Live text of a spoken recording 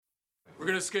We're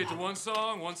gonna skate to one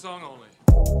song only.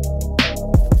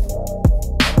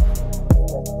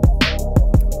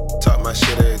 Talk my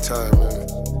shit every time, man.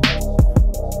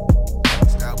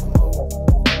 It's album mode.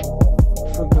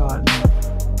 Forgotten.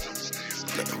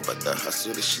 Nothing but the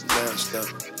hustle, this shit non-stop.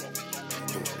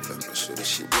 Hustle, this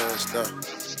shit non-stop.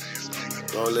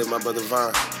 Don't let my brother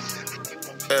Vine.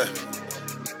 Yeah.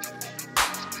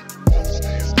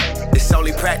 It's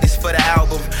only practice for the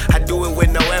album. I do it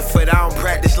with no effort. I don't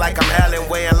practice like I'm Allen,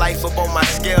 weighing life up on my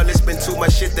scale. It's been too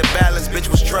much shit to balance. Bitch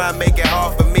was trying to make it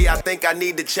hard for me. I think I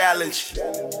need the challenge.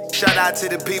 Shout out to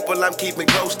the people I'm keeping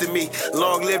close to me.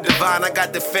 Long live Divine, I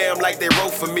got the fam like they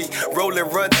wrote for me. Rolling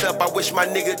runs up, I wish my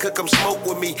nigga could come smoke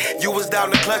with me. You was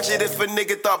down to clutch it if a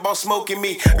nigga thought about smoking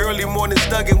me. Early morning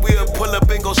stugging, we'll pull up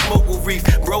and go smoke with Reef.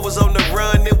 Bro was on the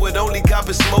run, it would only cop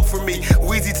and smoke for me.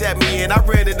 Weezy tapped me in, I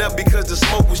ran it up because the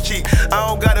smoke was cheap. I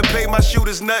don't gotta pay my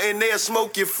shooters nothing, they'll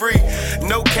smoke you free.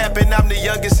 No capping, I'm the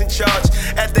youngest in charge.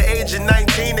 At the age of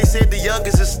 19, they said the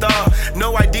youngest a star.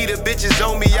 No ID, the bitches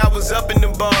on me, I was up in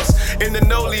them bars. In the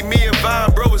Noli, me and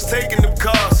Vine, bro, was taking them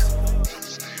cars.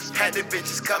 Had the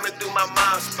bitches coming through my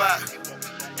mom's spot.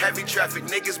 Heavy traffic,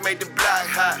 niggas made the block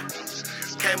hot.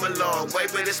 Came a long way,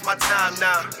 but it's my time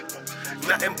now.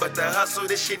 Nothing but the hustle,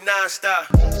 this shit non-stop.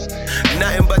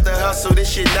 Nothing but the hustle, this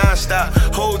shit non-stop.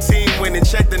 Whole team winning,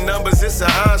 check the numbers, it's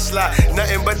an onslaught.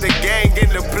 Nothing but the gang,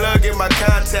 getting the plug in my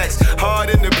contacts. Hard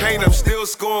in the paint, I'm still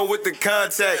scoring with the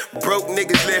contact. Broke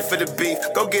niggas live for the beef,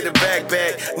 go get a bag.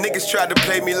 Niggas tried to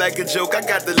play me like a joke, I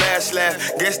got the last laugh.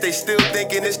 Guess they still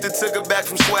thinking it's the Tugg back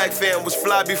from Swag Fam. Was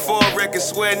fly before a record,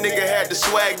 swear nigga had the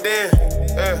swag then.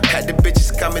 Had the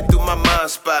bitches coming through my mind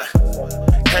spot.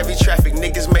 Heavy traffic,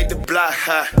 niggas made the block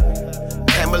hot.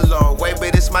 Came a long way,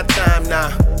 but it's my time now.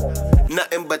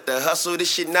 Nothing but the hustle,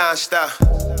 this shit non-stop.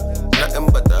 Nothing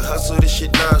but the hustle, this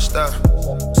shit non-stop.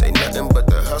 Say nothing but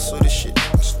the hustle.